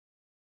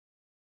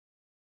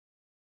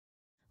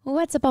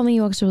What's up, all my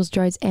Yorkshire's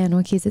droids and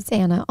Wookiees? It's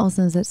Anna,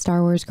 also known as that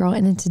Star Wars girl,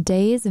 and in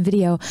today's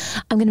video,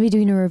 I'm going to be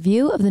doing a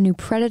review of the new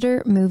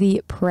Predator movie,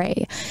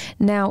 Prey.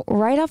 Now,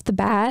 right off the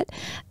bat,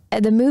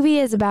 the movie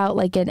is about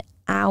like an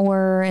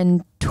hour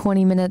and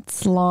 20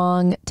 minutes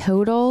long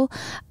total.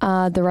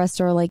 The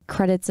rest are like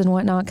credits and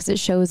whatnot because it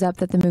shows up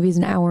that the movie's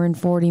an hour and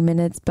 40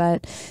 minutes,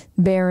 but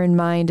bear in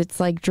mind it's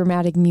like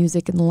dramatic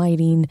music and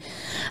lighting.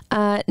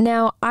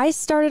 Now, I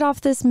started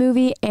off this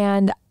movie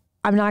and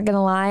I'm not going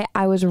to lie,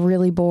 I was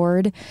really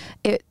bored.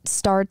 It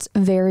starts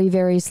very,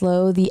 very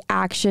slow. The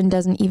action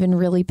doesn't even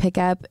really pick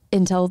up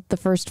until the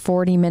first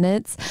 40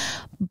 minutes.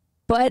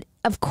 But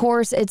of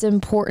course, it's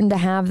important to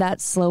have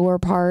that slower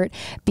part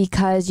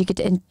because you get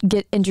to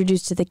get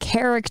introduced to the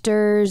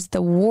characters,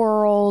 the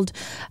world,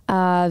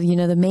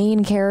 the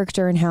main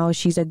character and how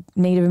she's a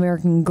Native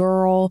American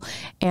girl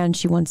and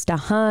she wants to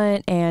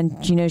hunt,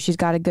 and, she's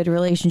got a good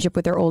relationship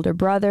with her older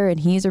brother and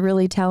he's a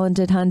really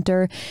talented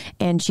hunter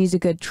and she's a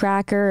good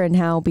tracker, and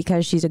how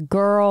because she's a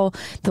girl,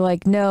 they're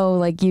like, no,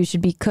 like you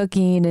should be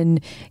cooking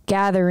and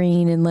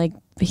gathering and like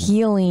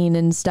healing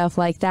and stuff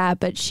like that,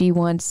 but she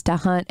wants to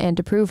hunt and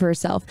to prove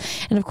herself.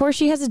 And of course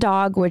she has a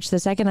dog, which the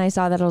second I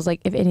saw that I was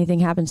like, if anything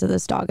happens to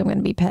this dog, I'm going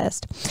to be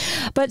pissed.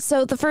 But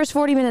so the first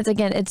 40 minutes,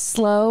 again, it's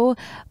slow,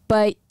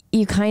 but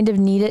you kind of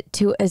need it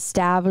to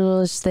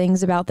establish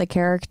things about the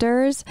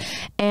characters.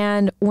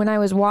 And when I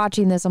was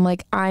watching this, I'm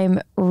like, I'm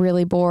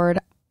really bored.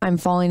 I'm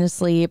falling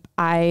asleep.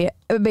 I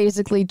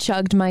basically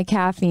chugged my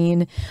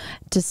caffeine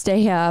to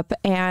stay up,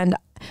 and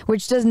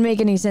which doesn't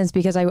make any sense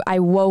because I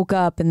woke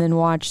up and then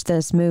watched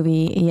this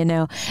movie,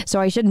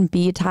 so I shouldn't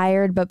be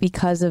tired, but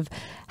because of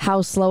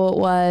how slow it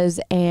was,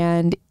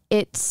 and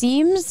it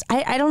seems,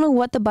 I don't know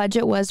what the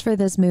budget was for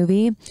this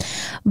movie,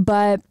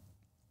 but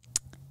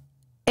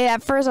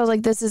at first I was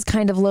like, this is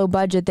kind of low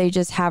budget. They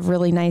just have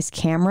really nice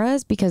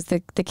cameras because the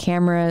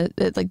camera,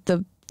 like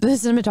the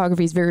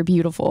cinematography is very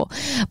beautiful,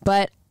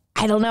 but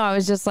I don't know. I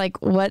was just like,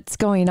 what's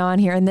going on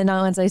here? And then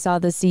once I saw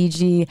the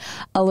CG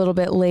a little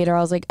bit later,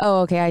 I was like,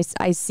 oh, okay,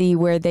 I see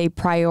where they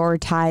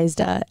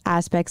prioritized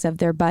aspects of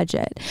their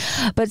budget.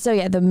 But so,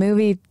 yeah, the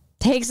movie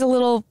takes a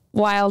little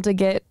while to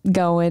get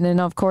going. And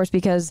of course,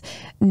 because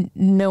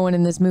no one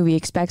in this movie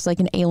expects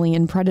like an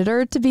alien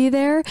predator to be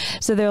there.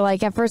 So they're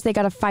like, at first they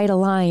got to fight a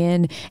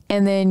lion.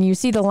 And then you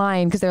see the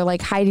lion because they're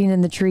like hiding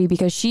in the tree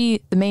because the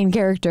main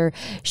character,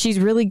 she's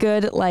really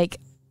good at like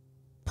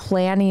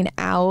planning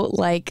out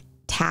like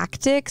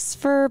tactics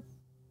for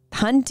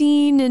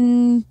hunting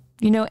and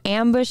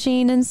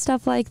ambushing and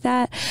stuff like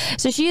that.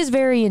 So she is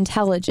very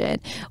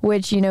intelligent,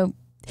 which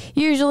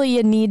usually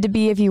you need to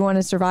be if you want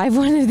to survive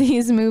one of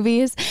these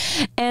movies.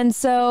 And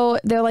so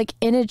they're like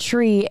in a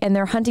tree and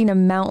they're hunting a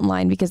mountain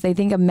lion because they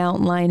think a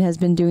mountain lion has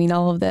been doing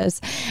all of this.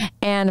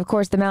 And of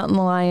course the mountain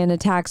lion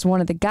attacks one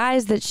of the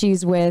guys that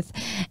she's with,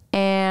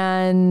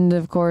 and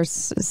of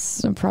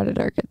course a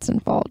predator gets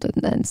involved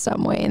in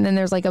some way. And then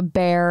there's like a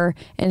bear,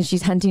 and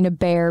she's hunting a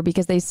bear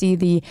because they see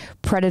the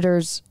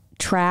predator's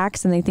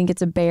tracks and they think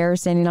it's a bear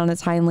standing on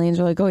its hind legs.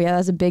 They're like, oh yeah,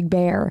 that's a big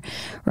bear,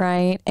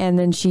 right? And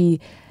then she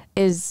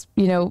is,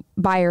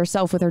 by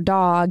herself with her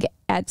dog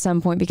at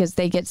some point because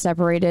they get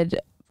separated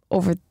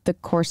over the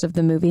course of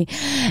the movie.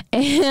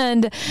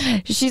 And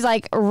she's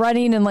like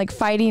running and like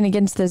fighting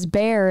against this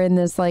bear in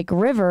this like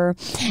river,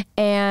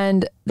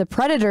 and the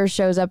predator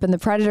shows up and the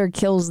predator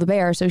kills the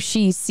bear. So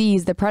she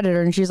sees the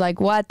predator and she's like,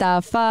 what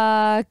the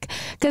fuck?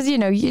 Because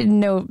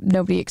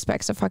nobody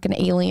expects a fucking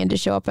alien to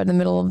show up in the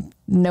middle of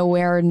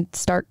nowhere and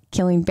start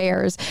killing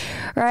bears,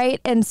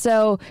 right? And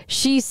so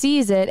she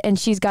sees it and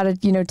she's got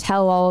to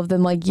tell all of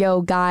them like,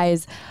 yo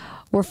guys,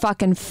 we're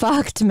fucking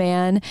fucked,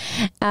 man.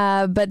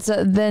 But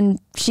so then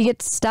she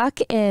gets stuck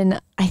in,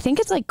 I think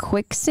it's like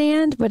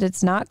quicksand, but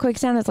it's not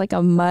quicksand. It's like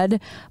a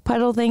mud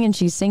puddle thing, and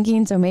she's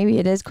sinking. So maybe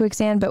it is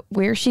quicksand, but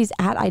where she's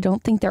at, I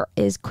don't think there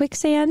is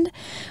quicksand,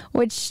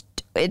 which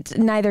it's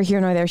neither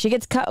here nor there. She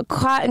gets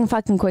caught in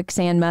fucking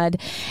quicksand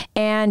mud,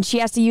 and she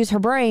has to use her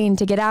brain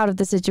to get out of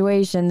the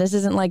situation. This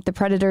isn't like the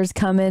predator's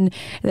coming,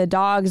 the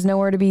dog's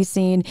nowhere to be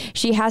seen.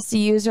 She has to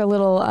use her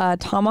little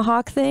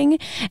tomahawk thing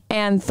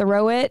and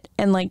throw it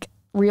and like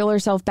reel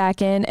herself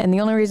back in. And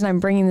the only reason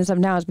I'm bringing this up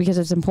now is because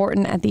it's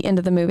important at the end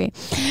of the movie.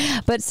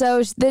 But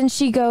so then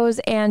she goes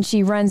and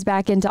she runs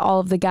back into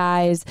all of the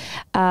guys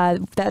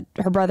that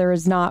her brother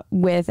is not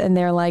with, and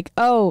they're like,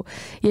 oh,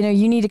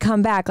 you need to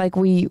come back, like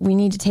we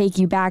need to take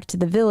you back to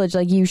the village,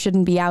 like you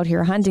shouldn't be out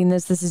here hunting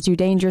this is too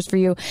dangerous for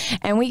you.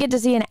 And we get to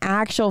see an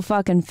actual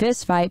fucking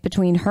fist fight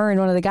between her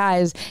and one of the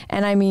guys,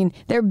 and I mean,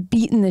 they're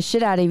beating the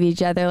shit out of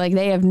each other. Like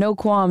they have no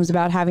qualms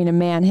about having a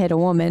man hit a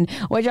woman,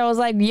 which I was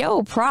like,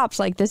 yo, props,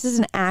 like this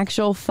is an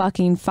actual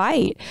fucking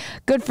fight.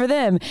 Good for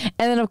them.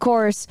 And then of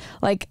course,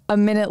 like a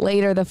minute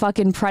later, the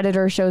fucking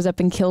predator shows up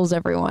and kills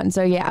everyone.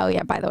 So yeah, oh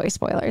yeah, by the way,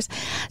 spoilers.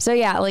 So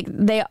yeah, like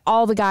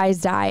all the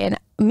guys die, and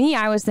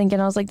I was thinking,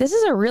 I was like, this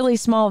is a really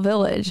small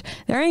village.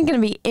 There ain't gonna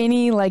be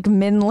any like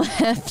men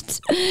left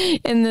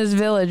in this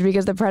village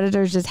because the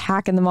predator's just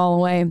hacking them all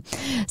away.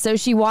 So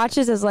she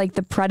watches as like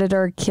the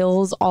predator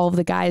kills all of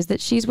the guys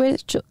that she's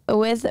with,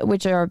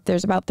 which are,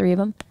 there's about 3 of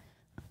them.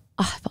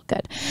 Oh, I felt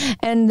good.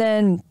 And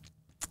then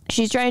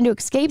she's trying to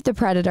escape the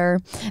predator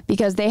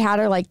because they had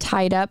her like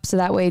tied up so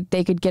that way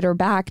they could get her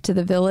back to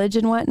the village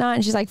and whatnot.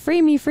 And she's like,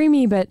 free me, free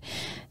me. But,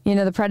 you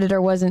know, the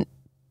predator wasn't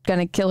going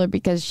to kill her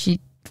because she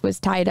was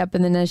tied up.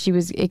 And then as she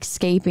was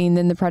escaping,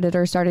 then the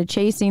predator started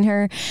chasing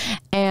her,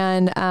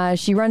 and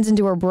she runs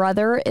into her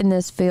brother in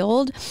this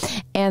field.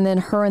 And then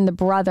her and the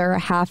brother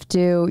have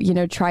to, you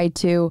know, try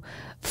to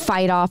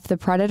fight off the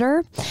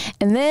predator.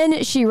 And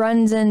then she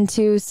runs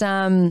into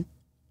some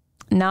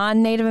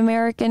non-Native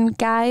American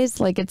guys.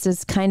 Like, it's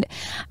this kind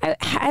of,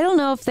 I don't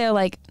know if they're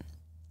like,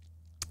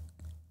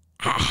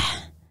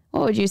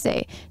 what would you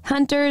say?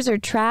 Hunters or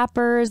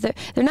trappers? They're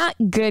not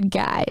good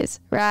guys,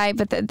 right?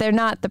 But they're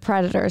not the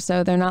predator,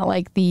 so they're not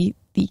like the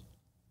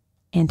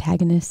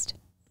antagonist,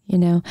 you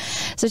know?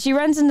 So she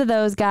runs into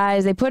those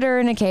guys. They put her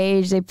in a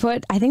cage. I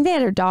think they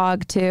had her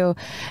dog too.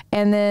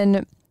 And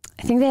then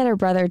I think they had her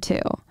brother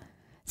too.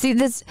 See,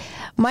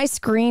 my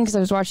screen, because I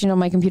was watching on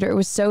my computer, it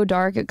was so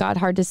dark, it got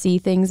hard to see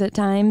things at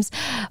times.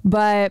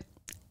 But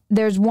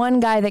there's one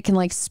guy that can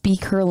like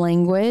speak her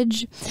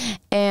language.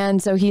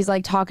 And so he's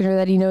like talking to her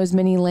that he knows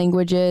many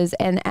languages.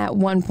 And at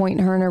one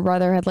point, her and her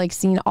brother had like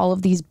seen all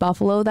of these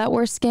buffalo that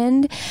were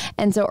skinned.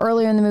 And so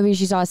earlier in the movie,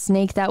 she saw a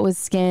snake that was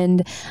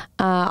skinned.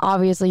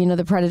 Obviously, you know,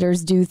 the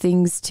predators do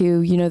things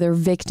to, you know, their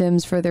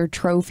victims for their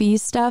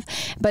trophies stuff.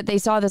 But they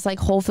saw this like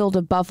whole field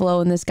of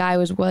buffalo, and this guy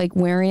was like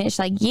wearing it. She's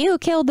like, you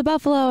killed the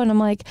buffalo. And I'm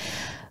like,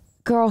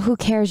 girl, who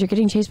cares? You're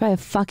getting chased by a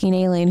fucking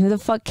alien. Who the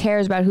fuck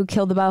cares about who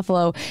killed the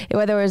buffalo?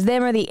 Whether it was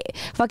them or the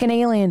fucking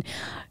alien,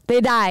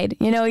 they died.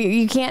 You know,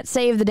 you can't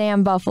save the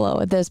damn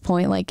buffalo at this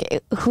point.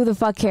 Like, who the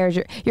fuck cares?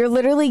 You're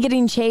literally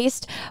getting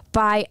chased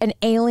by an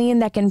alien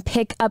that can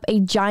pick up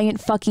a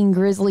giant fucking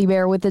grizzly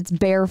bear with its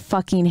bare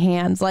fucking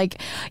hands. Like,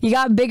 you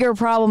got bigger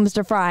problems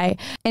to fry.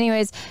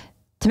 Anyways,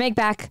 to make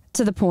back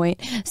to the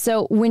point,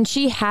 so when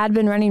she had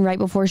been running right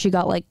before she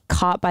got like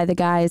caught by the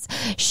guys,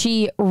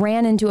 she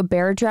ran into a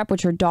bear trap,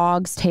 which her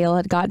dog's tail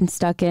had gotten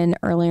stuck in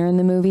earlier in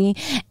the movie.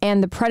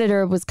 And the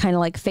predator was kind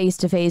of like face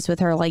to face with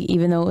her, like,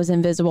 even though it was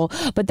invisible.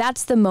 But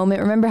that's the moment.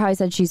 Remember how I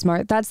said she's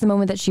smart? That's the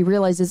moment that she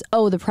realizes,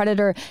 oh, the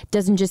predator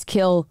doesn't just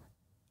kill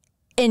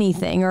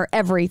anything or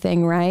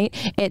everything, right?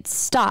 It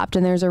stopped.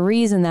 And there's a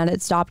reason that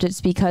it stopped.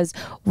 It's because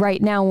right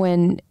now,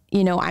 when,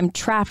 you know, I'm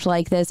trapped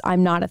like this,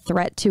 I'm not a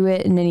threat to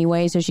it in any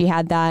way. So she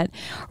had that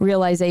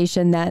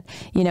realization that,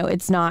 you know,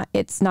 it's not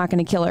going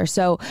to kill her.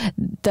 So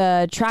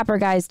the trapper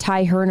guys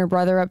tie her and her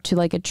brother up to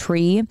like a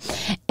tree,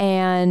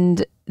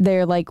 and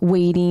they're like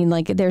waiting,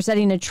 like they're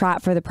setting a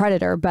trap for the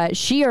predator. But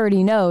she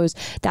already knows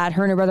that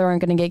her and her brother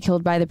aren't going to get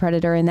killed by the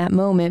predator in that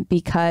moment,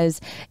 because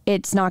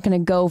it's not going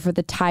to go for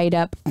the tied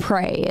up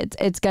prey.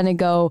 It's going to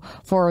go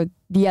for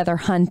the other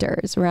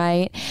hunters,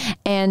 right?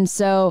 And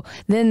so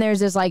then there's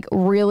this like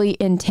really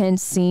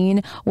intense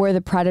scene where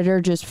the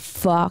predator just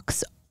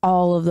fucks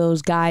all of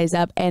those guys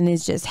up and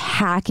is just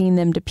hacking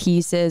them to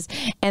pieces.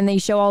 And they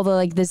show all the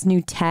like this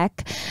new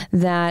tech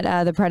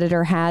that the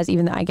predator has,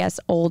 even though I guess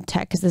old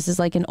tech, because this is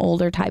like an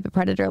older type of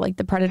predator. Like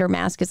the predator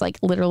mask is like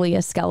literally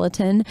a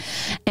skeleton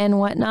and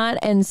whatnot.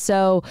 And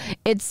so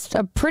it's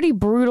a pretty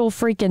brutal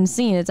freaking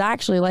scene. It's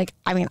actually like,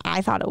 I mean,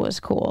 I thought it was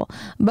cool,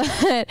 but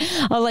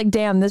I was like,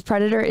 damn, this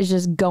predator is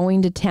just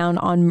going to town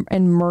on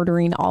and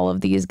murdering all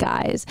of these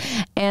guys.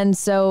 And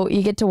so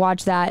you get to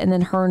watch that, and then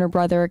her and her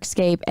brother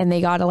escape, and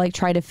they got to like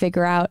try to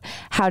figure out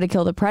how to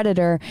kill the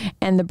predator.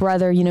 And the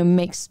brother, you know,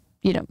 makes,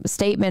 you know, a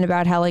statement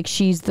about how like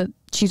she's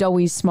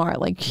always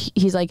smart. Like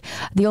he's like,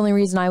 the only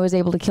reason I was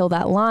able to kill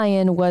that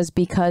lion was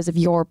because of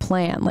your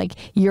plan. Like,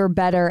 you're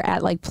better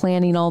at like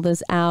planning all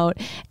this out.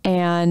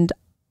 And,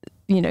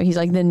 you know, he's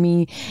like, than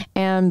me.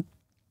 And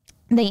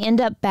they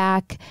end up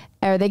back,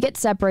 or they get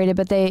separated,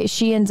 but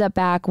she ends up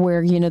back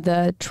where, you know,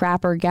 the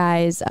trapper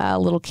guy's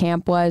little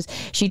camp was.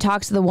 She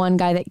talks to the one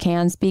guy that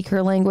can speak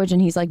her language, and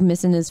he's like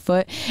missing his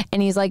foot.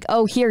 And he's like,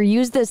 oh, here,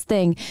 use this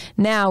thing.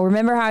 Now,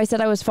 remember how I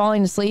said I was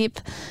falling asleep?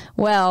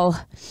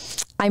 Well,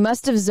 I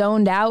must have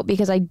zoned out,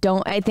 because I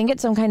think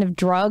it's some kind of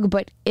drug,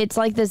 but it's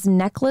like this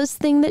necklace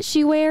thing that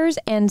she wears,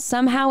 and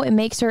somehow it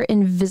makes her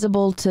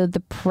invisible to the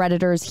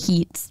predator's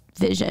heat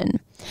vision.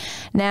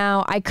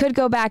 Now, I could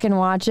go back and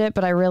watch it,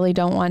 but I really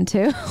don't want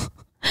to.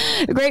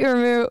 A great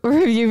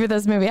review for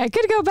this movie. I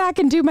could go back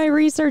and do my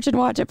research and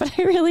watch it, but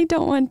I really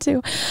don't want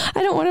to.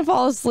 I don't want to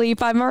fall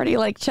asleep. I'm already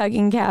like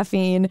chugging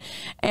caffeine,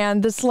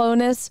 and the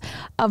slowness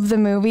of the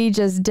movie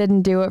just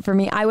didn't do it for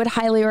me. I would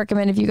highly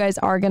recommend, if you guys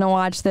are going to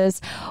watch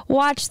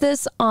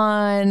this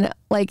on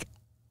like,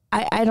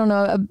 I don't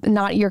know,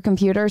 not your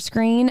computer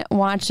screen.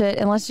 Watch it,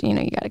 unless, you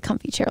know, you got a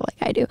comfy chair like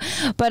I do.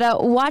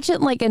 But watch it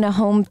like in a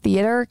home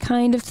theater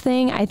kind of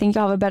thing. I think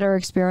you'll have a better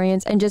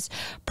experience, and just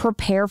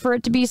prepare for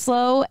it to be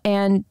slow,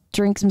 and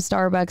drink some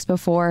Starbucks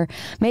before.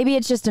 Maybe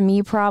it's just a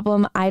me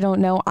problem. I don't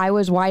know. I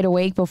was wide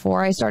awake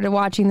before I started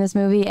watching this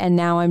movie, and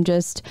now I'm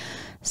just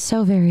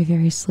so very,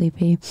 very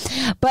sleepy.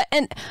 But,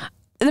 and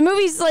the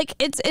movie's like,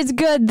 it's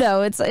good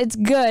though. It's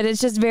good.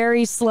 It's just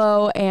very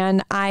slow,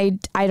 and I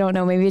don't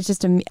know. Maybe it's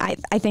just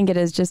I think it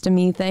is just a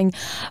me thing,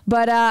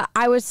 but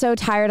I was so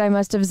tired. I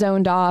must have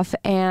zoned off,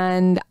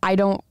 and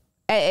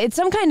it's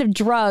some kind of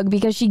drug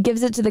because she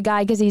gives it to the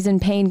guy because he's in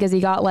pain because he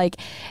got like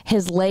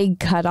his leg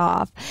cut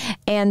off,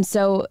 and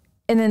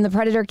then the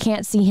predator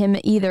can't see him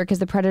either because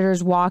the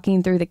predator's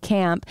walking through the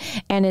camp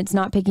and it's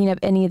not picking up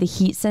any of the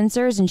heat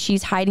sensors, and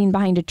she's hiding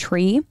behind a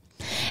tree.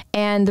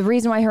 And the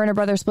reason why her and her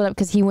brother split up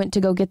because he went to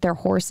go get their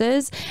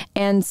horses,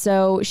 and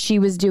so she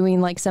was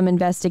doing like some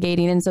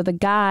investigating, and so the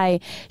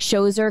guy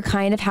shows her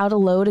kind of how to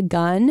load a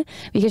gun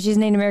because she's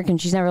Native American.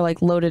 She's never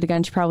like loaded a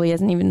gun. She probably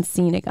hasn't even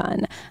seen a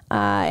gun,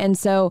 and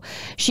so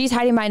she's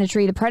hiding behind a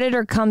tree. The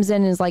predator comes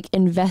in and is like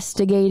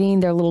investigating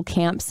their little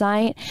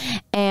campsite,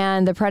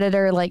 and the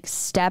predator like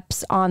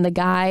steps on the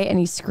guy and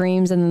he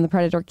screams, and then the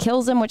predator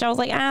kills him, which I was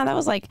like,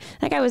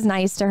 that guy was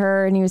nice to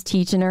her and he was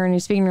teaching her and he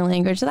was speaking her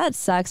language, so that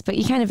sucks, but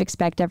you kind of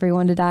expect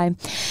everyone to die.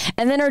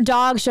 And then her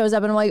dog shows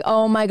up and I'm like,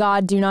 oh my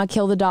God, do not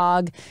kill the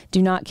dog.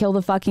 Do not kill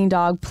the fucking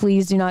dog.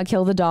 Please do not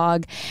kill the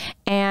dog.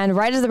 And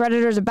right as the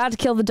predator is about to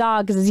kill the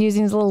dog because he's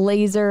using his little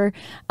laser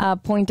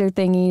pointer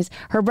thingies,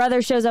 her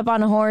brother shows up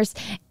on a horse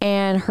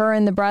and her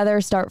and the brother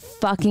start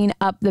fucking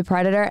up the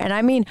predator. And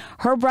I mean,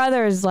 her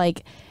brother is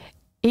like,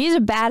 he's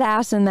a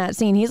badass in that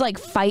scene. He's like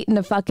fighting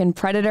the fucking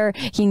predator.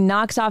 He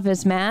knocks off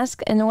his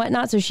mask and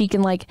whatnot so she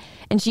can like,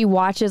 and she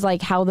watches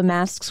like how the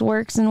masks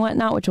works and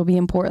whatnot, which will be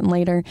important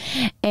later.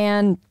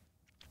 And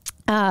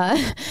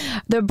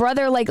the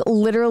brother like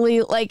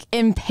literally like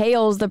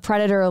impales the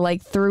predator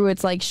like through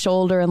its like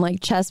shoulder and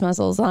like chest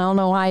muscles. I don't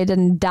know why it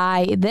didn't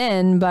die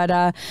then,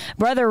 but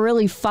brother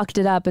really fucked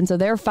it up. And so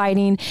they're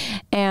fighting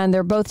and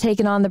they're both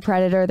taking on the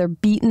predator. They're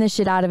beating the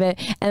shit out of it,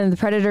 and then the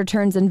predator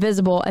turns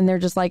invisible and they're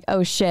just like,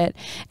 oh shit.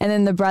 And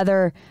then the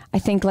brother, I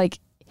think like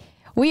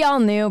we all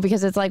knew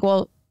because it's like,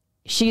 well,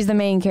 she's the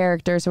main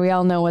character, so we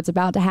all know what's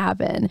about to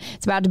happen.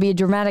 It's about to be a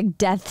dramatic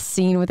death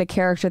scene with a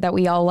character that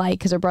we all like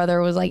because her brother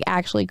was like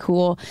actually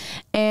cool,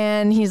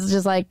 and he's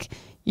just like,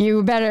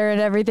 you're better at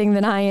everything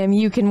than I am,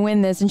 you can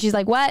win this. And she's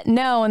like, what?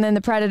 No. And then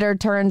the predator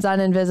turns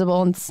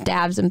invisible and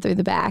stabs him through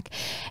the back,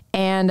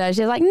 and she's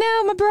like,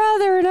 no, my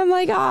brother. And I'm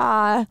like,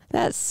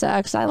 that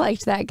sucks, I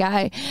liked that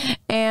guy.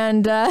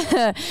 And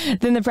then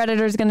the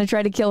predator's gonna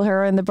try to kill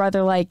her, and the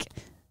brother like,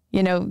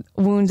 you know,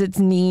 wounds its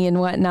knee and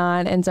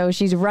whatnot. And so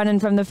she's running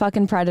from the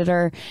fucking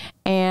predator.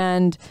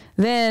 And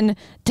then,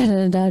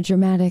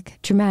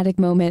 dramatic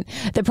moment.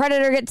 The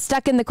predator gets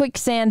stuck in the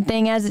quicksand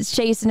thing as it's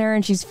chasing her,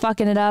 and she's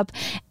fucking it up.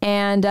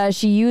 And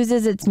she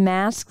uses its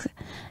mask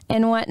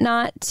and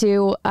whatnot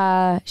to,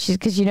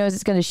 because she knows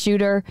it's going to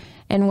shoot her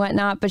and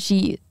whatnot. But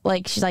she's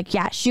like,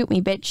 yeah, shoot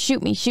me, bitch.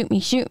 Shoot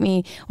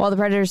me. While the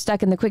predator's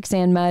stuck in the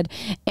quicksand mud.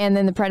 And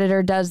then the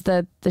predator does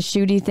the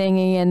shooty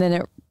thingy, and then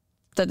it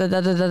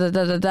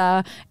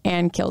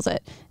and kills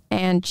it,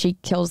 and she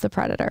kills the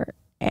predator,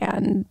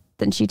 and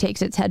then she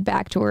takes its head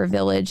back to her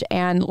village.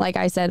 And like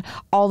I said,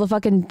 all the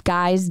fucking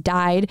guys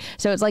died,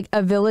 so it's like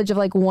a village of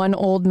like one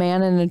old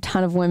man and a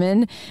ton of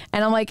women.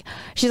 And I'm like,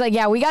 she's like,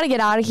 yeah, we got to get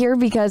out of here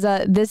because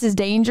this is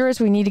dangerous,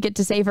 we need to get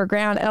to safer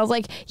ground. And I was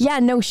like, yeah,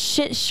 no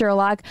shit,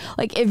 Sherlock,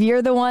 like if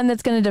you're the one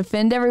that's going to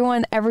defend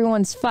everyone,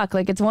 everyone's fucked.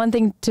 Like it's one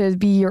thing to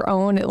be your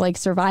own like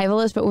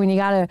survivalist, but when you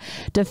got to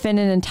defend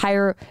an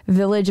entire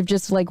village of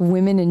just like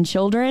women and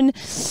children,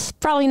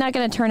 probably not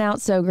going to turn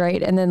out so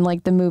great. And then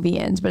like the movie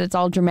ends, but it's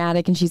all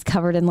dramatic and she's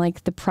covered in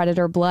like the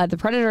predator blood. The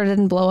predator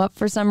didn't blow up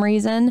for some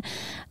reason.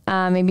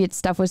 Maybe its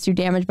stuff was too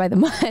damaged by the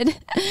mud,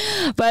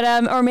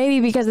 but or maybe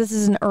because this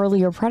is an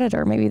earlier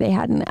predator, maybe they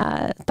hadn't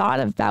thought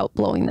about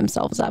blowing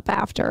themselves up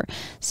after.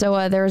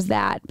 So there's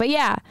that. But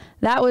yeah,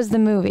 that was the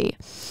movie.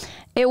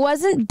 It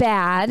wasn't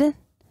bad.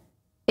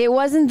 It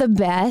wasn't the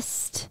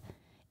best.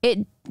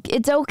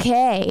 It's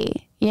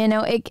okay. You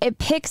know, it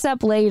picks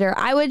up later.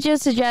 I would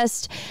just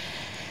suggest,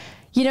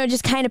 you know,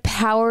 just kind of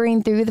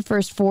powering through the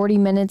first 40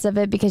 minutes of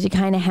it because you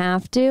kind of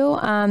have to.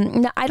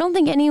 I don't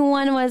think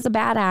anyone was a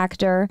bad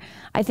actor.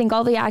 I think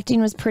all the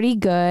acting was pretty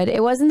good.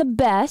 It wasn't the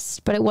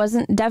best, but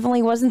it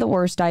definitely wasn't the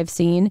worst I've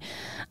seen.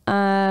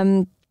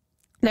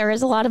 There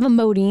is a lot of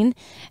emoting,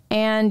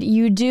 and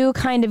you do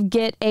kind of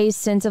get a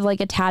sense of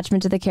like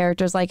attachment to the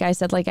characters. Like I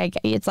said,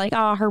 it's like,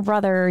 oh, her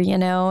brother, you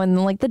know,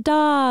 and like the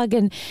dog,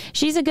 and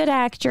she's a good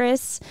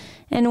actress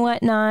and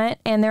whatnot.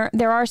 And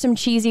there are some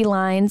cheesy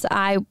lines.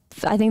 I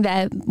think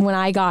that when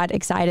I got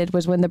excited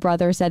was when the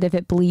brother said, if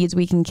it bleeds,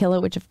 we can kill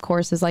it, which of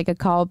course is like a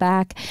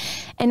callback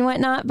and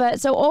whatnot. But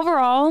so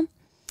overall,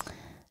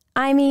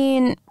 I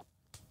mean,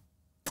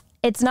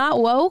 it's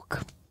not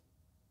woke.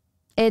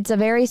 It's a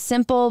very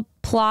simple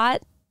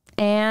plot.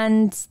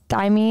 And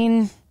I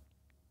mean,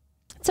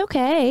 it's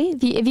okay.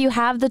 If you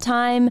have the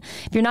time,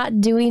 if you're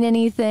not doing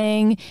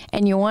anything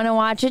and you want to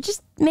watch it,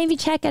 just maybe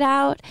check it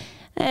out.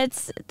 I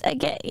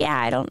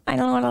don't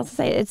know what else to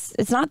say.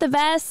 It's not the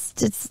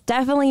best. It's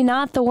definitely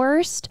not the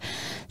worst.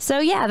 So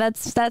yeah,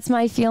 that's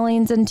my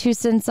feelings and 2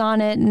 cents on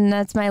it. And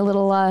that's my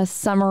little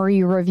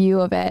summary review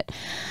of it.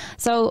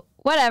 So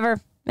whatever.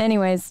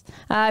 Anyways,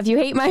 if you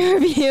hate my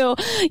review,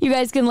 you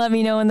guys can let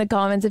me know in the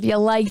comments. If you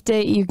liked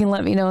it, you can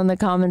let me know in the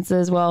comments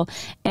as well.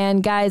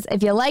 And guys,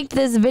 if you liked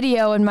this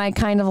video and my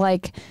kind of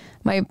like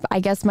I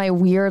guess my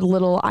weird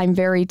little I'm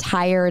very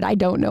tired, I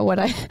don't know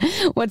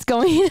what's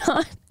going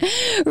on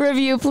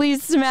review,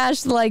 please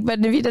smash the like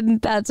button. If you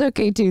didn't, that's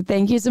okay too.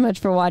 Thank you so much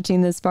for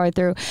watching this far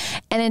through.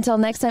 And until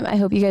next time, I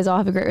hope you guys all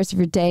have a great rest of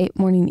your day,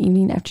 morning,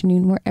 evening,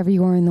 afternoon, wherever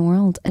you are in the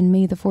world. And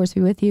may the force be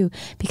with you,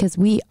 because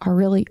we are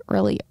really,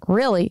 really,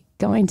 really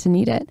going to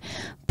need it.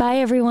 Bye,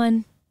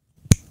 everyone.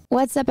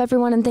 What's up,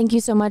 everyone, and thank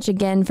you so much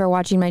again for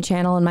watching my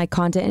channel and my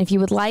content. And if you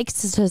would like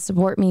to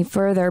support me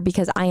further,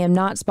 because I am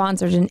not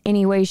sponsored in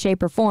any way,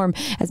 shape, or form,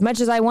 as much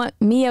as I want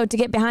Mio to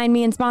get behind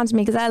me and sponsor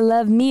me, because I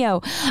love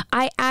Mio,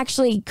 I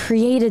actually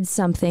created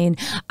something.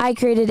 I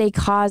created a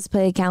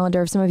cosplay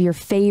calendar of some of your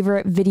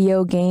favorite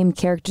video game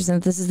characters,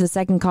 and this is the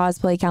second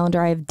cosplay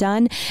calendar I have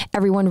done.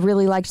 Everyone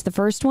really liked the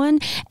first one,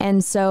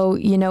 and so,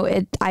 you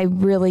know, I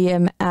really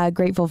am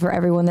grateful for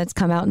everyone that's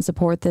come out and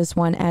support this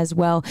one as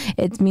well.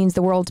 It means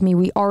the world to me.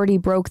 We already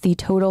broke the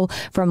total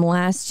from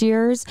last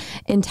year's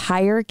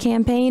entire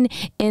campaign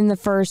in the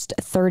first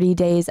 30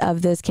 days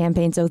of this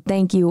campaign. So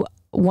thank you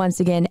once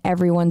again,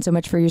 everyone, so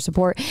much for your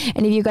support.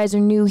 And if you guys are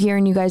new here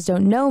and you guys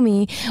don't know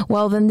me,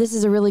 well, then this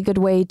is a really good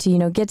way to, you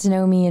know, get to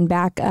know me and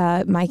back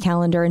my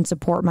calendar and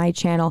support my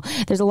channel.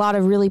 There's a lot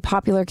of really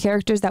popular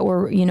characters that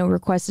were, you know,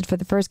 requested for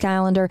the first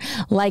calendar,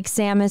 like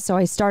Samus. So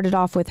I started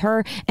off with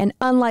her. And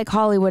unlike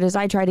Hollywood, as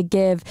I try to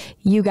give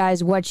you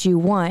guys what you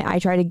want, I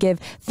try to give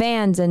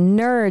fans and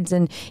nerds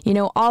and, you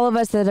know, all of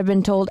us that have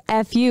been told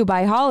F you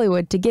by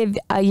Hollywood to give,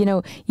 you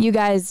know, you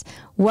guys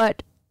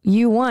what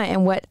you want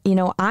and what, you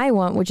know, I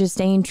want, which is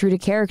staying true to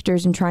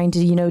characters and trying to,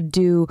 you know,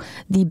 do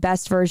the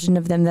best version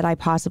of them that I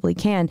possibly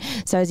can.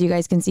 So as you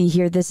guys can see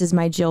here, this is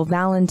my Jill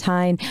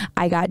Valentine.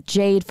 I got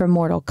Jade from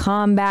Mortal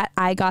Kombat.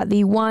 I got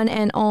the one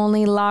and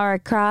only Lara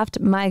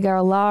Croft, my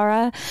girl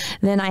Lara.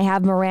 Then I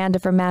have Miranda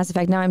from Mass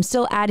Effect. Now I'm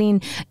still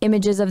adding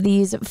images of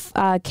these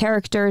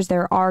characters.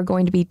 There are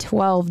going to be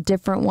 12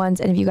 different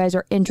ones. And if you guys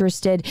are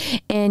interested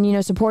in, you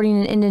know, supporting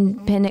an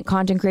independent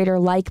content creator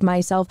like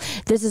myself,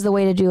 this is the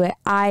way to do it.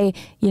 I,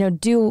 you know,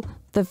 do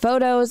the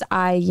photos,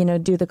 I, you know,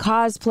 do the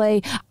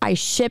cosplay, I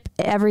ship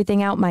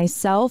everything out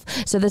myself.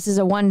 So this is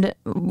a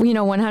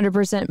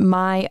 100%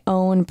 my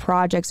own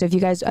project. So if you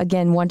guys,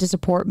 again, want to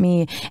support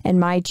me and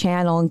my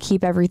channel and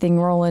keep everything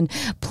rolling,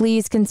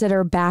 please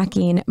consider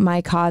backing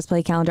my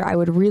cosplay calendar. I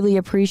would really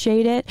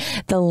appreciate it.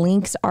 The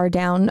links are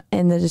down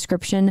in the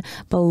description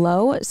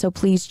below. So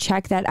please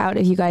check that out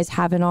if you guys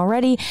haven't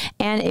already.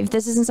 And if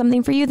this isn't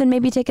something for you, then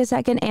maybe take a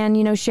second and,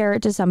 you know, share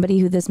it to somebody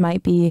who this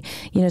might be,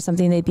 you know,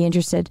 something they'd be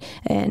interested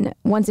in.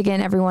 Once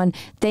again, everyone,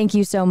 thank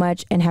you so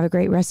much and have a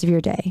great rest of your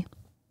day.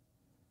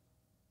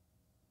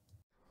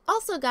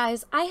 Also,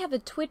 guys, I have a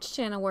Twitch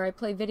channel where I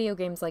play video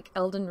games like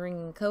Elden Ring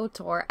and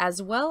KOTOR,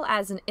 as well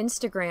as an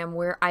Instagram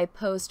where I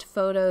post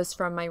photos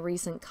from my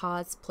recent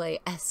cosplay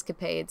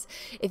escapades.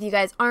 If you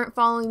guys aren't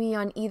following me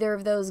on either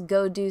of those,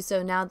 go do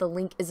so now. The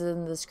link is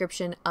in the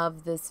description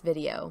of this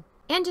video.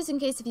 And just in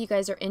case if you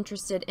guys are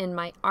interested in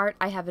my art,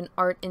 I have an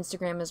art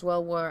Instagram as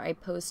well where I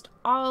post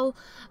all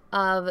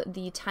of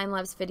the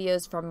time-lapse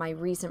videos from my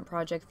recent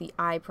project, the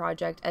Eye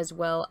project, as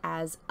well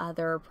as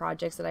other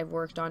projects that I've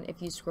worked on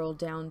if you scroll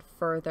down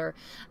further.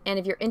 And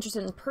if you're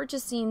interested in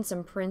purchasing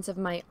some prints of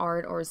my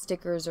art or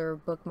stickers or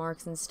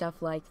bookmarks and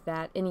stuff like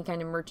that, any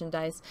kind of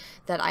merchandise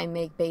that I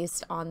make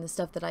based on the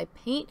stuff that I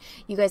paint,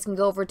 you guys can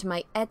go over to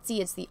my Etsy.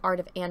 It's the Art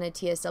of Anna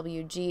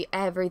TSWG.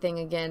 Everything,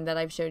 again, that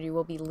I've showed you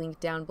will be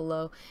linked down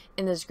below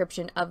in the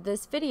description of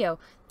this video.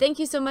 Thank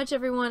you so much,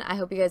 everyone. I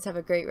hope you guys have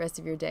a great rest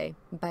of your day.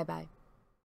 Bye-bye.